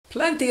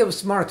Plenty of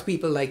smart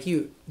people like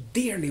you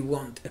dearly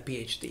want a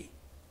PhD,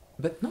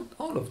 but not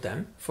all of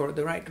them for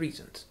the right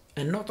reasons,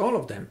 and not all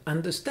of them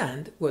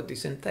understand what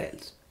this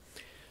entails.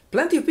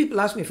 Plenty of people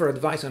ask me for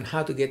advice on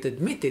how to get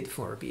admitted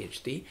for a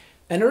PhD,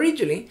 and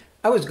originally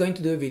I was going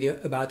to do a video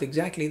about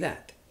exactly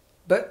that.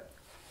 But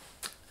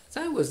as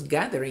I was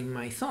gathering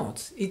my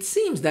thoughts, it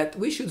seems that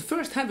we should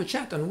first have a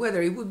chat on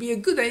whether it would be a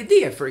good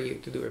idea for you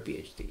to do a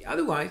PhD.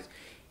 Otherwise,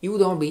 it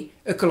would all be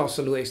a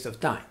colossal waste of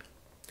time.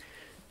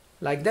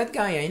 Like that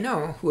guy I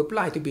know who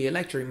applied to be a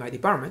lecturer in my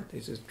department,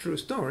 this is a true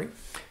story,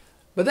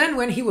 but then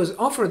when he was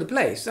offered a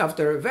place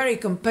after a very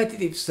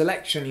competitive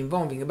selection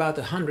involving about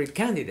 100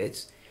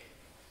 candidates,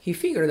 he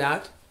figured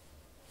out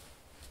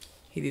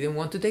he didn't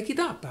want to take it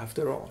up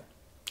after all.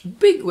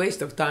 Big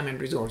waste of time and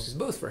resources,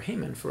 both for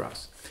him and for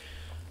us.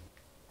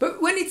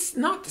 But when it's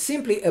not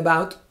simply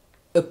about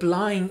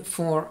applying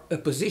for a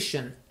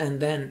position and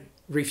then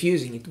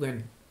refusing it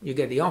when you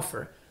get the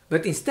offer,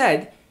 but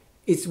instead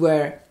it's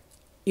where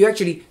you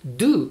actually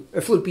do a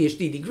full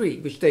PhD degree,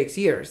 which takes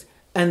years,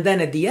 and then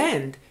at the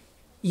end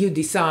you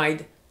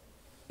decide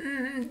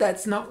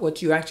that's not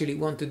what you actually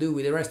want to do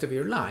with the rest of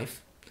your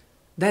life,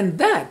 then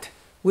that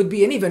would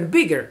be an even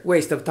bigger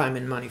waste of time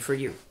and money for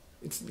you.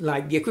 It's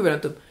like the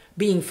equivalent of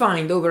being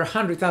fined over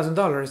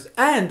 $100,000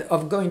 and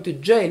of going to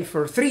jail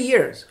for 3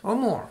 years or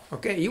more.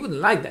 Okay, you wouldn't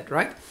like that,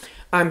 right?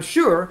 I'm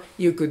sure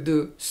you could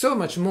do so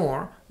much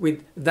more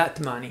with that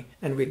money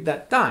and with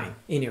that time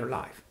in your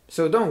life.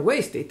 So don't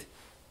waste it,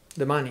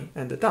 the money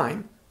and the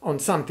time, on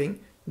something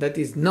that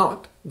is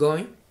not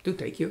going to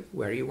take you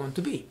where you want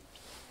to be.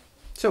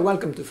 So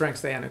welcome to Frank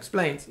Staiano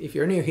Explains. If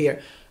you're new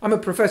here, I'm a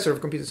professor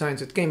of computer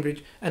science at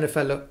Cambridge and a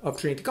fellow of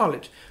Trinity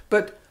College.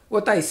 But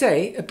what I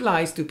say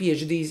applies to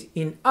PhDs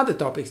in other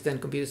topics than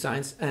computer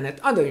science and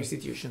at other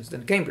institutions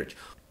than Cambridge.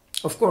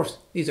 Of course,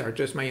 these are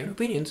just my own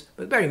opinions,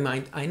 but bear in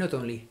mind I not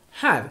only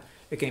have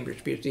a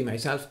Cambridge PhD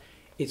myself,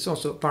 it's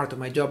also part of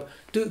my job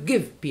to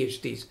give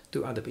PhDs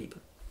to other people.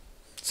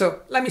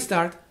 So let me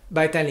start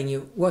by telling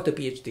you what a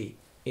PhD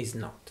is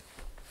not.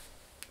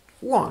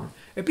 1.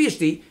 A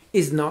PhD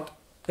is not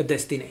a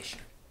destination.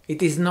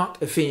 It is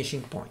not a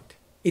finishing point.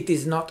 It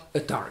is not a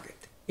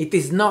target. It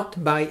is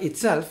not by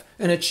itself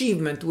an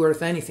achievement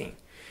worth anything.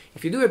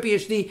 If you do a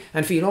PhD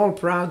and feel all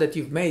proud that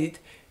you've made it,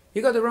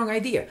 you got the wrong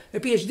idea. A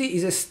PhD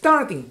is a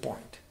starting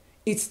point.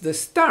 It's the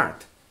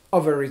start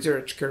of a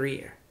research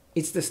career.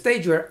 It's the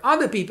stage where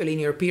other people in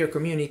your peer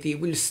community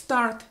will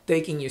start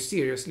taking you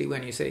seriously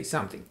when you say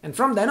something. And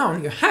from then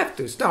on, you have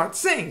to start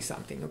saying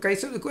something. Okay,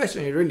 so the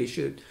question you really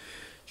should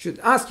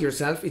ask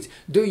yourself is,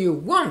 do you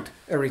want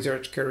a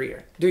research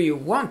career? Do you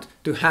want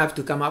to have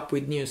to come up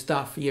with new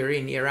stuff year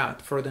in, year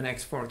out for the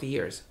next 40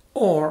 years?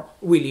 Or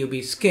will you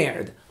be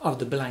scared of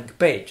the blank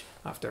page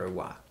after a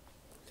while?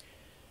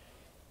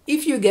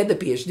 If you get the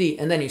PhD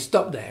and then you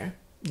stop there,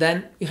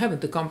 then you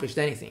haven't accomplished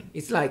anything.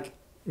 It's like,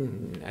 I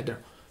don't know,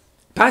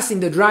 passing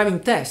the driving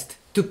test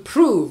to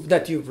prove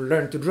that you've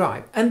learned to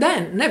drive and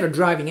then never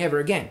driving ever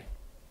again.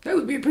 That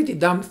would be a pretty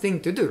dumb thing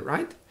to do,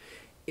 right?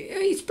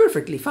 It's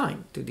perfectly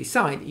fine to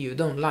decide you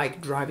don't like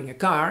driving a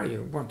car,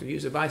 you want to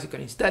use a bicycle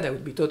instead. I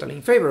would be totally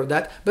in favor of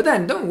that, but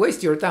then don't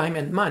waste your time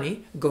and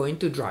money going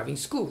to driving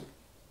school.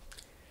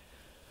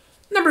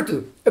 Number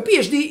 2, a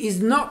PhD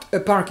is not a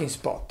parking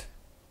spot.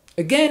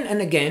 Again and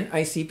again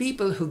I see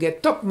people who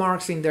get top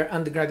marks in their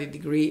undergraduate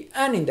degree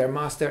and in their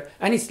master,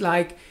 and it's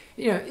like,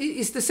 you know,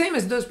 it's the same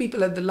as those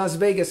people at the Las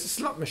Vegas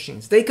slot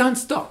machines. They can't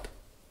stop.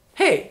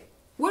 Hey,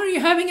 where are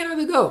you having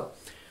another go?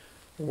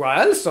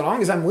 Well, so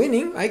long as I'm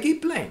winning, I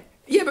keep playing.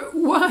 Yeah, but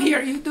why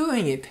are you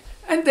doing it?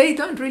 And they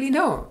don't really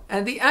know.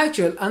 And the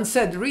actual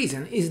unsaid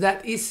reason is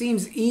that it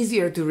seems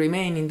easier to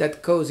remain in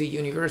that cozy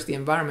university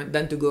environment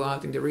than to go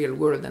out in the real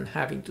world and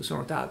having to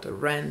sort out a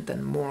rent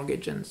and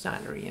mortgage and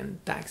salary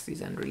and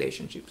taxes and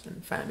relationships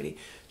and family,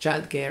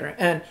 childcare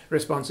and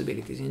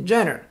responsibilities in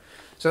general.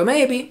 So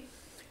maybe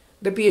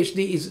the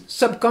PhD is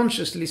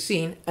subconsciously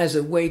seen as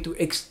a way to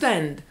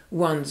extend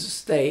one's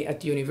stay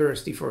at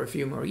university for a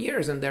few more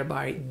years and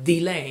thereby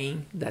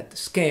delaying that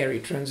scary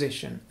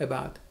transition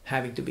about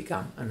having to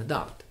become an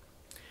adult.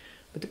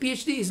 But the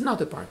PhD is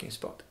not a parking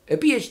spot. A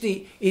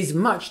PhD is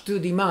much too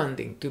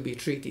demanding to be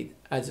treated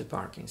as a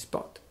parking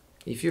spot.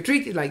 If you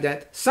treat it like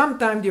that,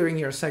 sometime during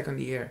your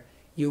second year,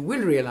 you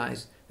will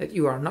realize that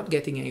you are not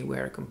getting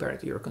anywhere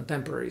compared to your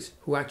contemporaries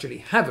who actually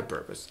have a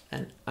purpose,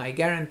 and I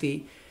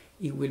guarantee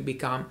it will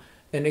become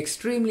an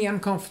extremely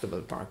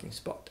uncomfortable parking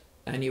spot,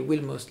 and you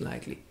will most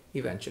likely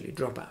eventually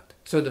drop out.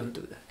 So don't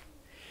do that.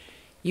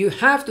 You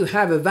have to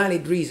have a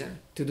valid reason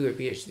to do a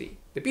PhD.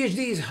 The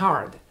PhD is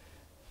hard,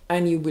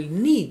 and you will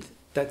need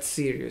that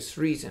serious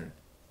reason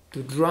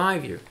to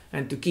drive you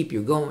and to keep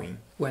you going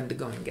when the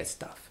going gets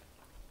tough.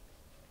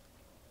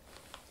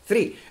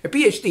 3. A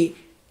PhD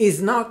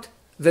is not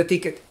the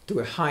ticket to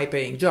a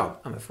high-paying job,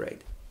 I'm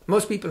afraid.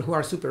 Most people who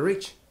are super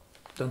rich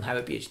don't have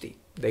a PhD.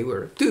 They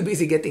were too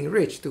busy getting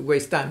rich to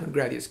waste time on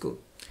graduate school.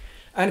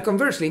 And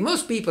conversely,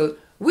 most people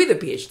with a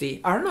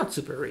PhD are not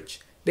super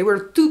rich. They were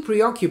too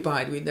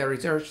preoccupied with their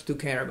research to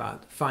care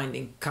about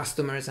finding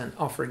customers and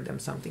offering them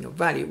something of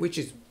value, which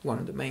is one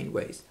of the main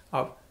ways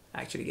of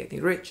actually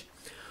getting rich.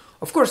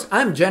 Of course,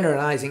 I'm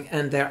generalizing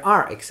and there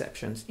are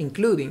exceptions,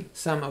 including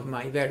some of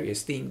my very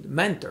esteemed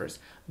mentors,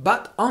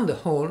 but on the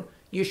whole,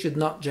 you should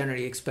not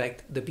generally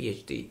expect the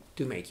PhD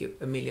to make you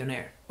a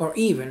millionaire, or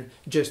even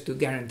just to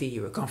guarantee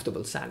you a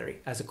comfortable salary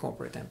as a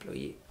corporate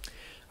employee.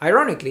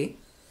 Ironically,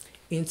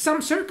 in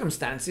some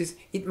circumstances,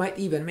 it might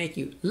even make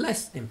you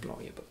less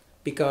employable,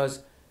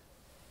 because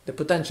the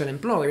potential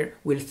employer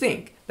will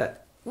think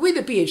that with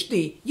a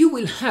PhD, you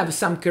will have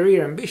some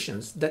career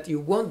ambitions that you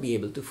won't be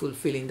able to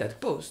fulfill in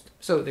that post,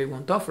 so they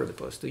won't offer the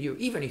post to you,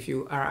 even if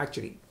you are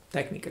actually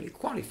technically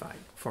qualified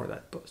for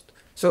that post.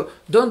 So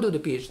don't do the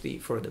PhD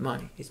for the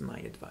money, is my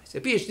advice. A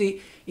PhD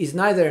is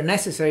neither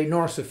necessary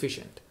nor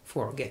sufficient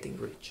for getting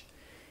rich.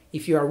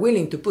 If you are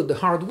willing to put the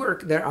hard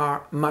work, there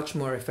are much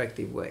more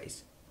effective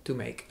ways to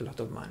make a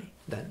lot of money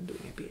than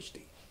doing a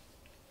PhD.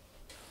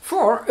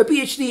 4. A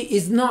PhD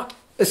is not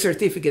a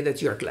certificate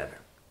that you are clever.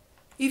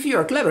 If you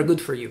are clever,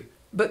 good for you.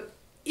 But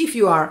if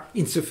you are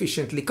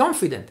insufficiently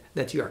confident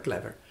that you are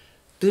clever,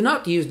 do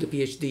not use the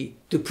PhD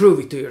to prove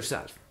it to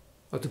yourself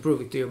or to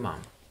prove it to your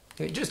mom.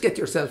 Okay? Just get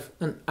yourself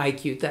an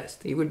IQ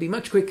test. It will be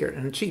much quicker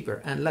and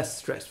cheaper and less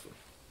stressful.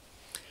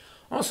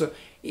 Also,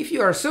 if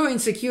you are so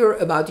insecure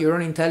about your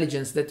own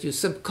intelligence that you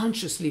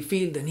subconsciously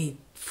feel the need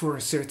for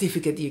a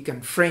certificate you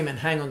can frame and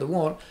hang on the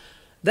wall,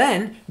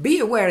 then be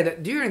aware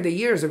that during the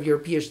years of your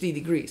PhD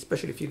degree,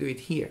 especially if you do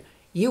it here,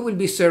 you will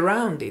be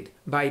surrounded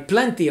by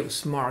plenty of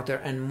smarter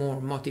and more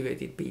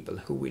motivated people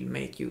who will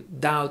make you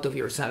doubt of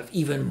yourself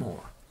even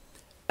more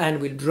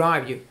and will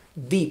drive you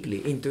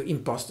deeply into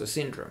imposter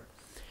syndrome.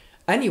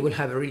 And you will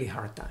have a really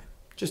hard time.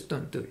 Just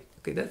don't do it.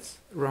 Okay, that's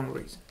the wrong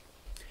reason.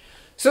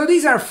 So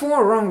these are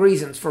 4 wrong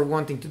reasons for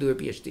wanting to do a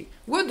PhD.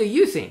 What do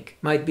you think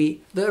might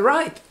be the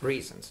right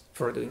reasons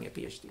for doing a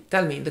PhD?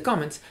 Tell me in the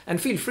comments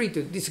and feel free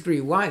to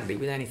disagree wildly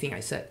with anything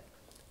I said.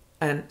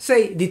 And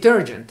say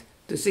detergent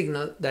to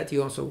signal that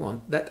you also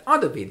want that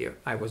other video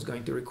I was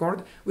going to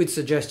record with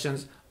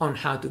suggestions on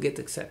how to get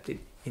accepted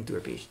into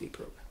a PhD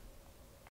program.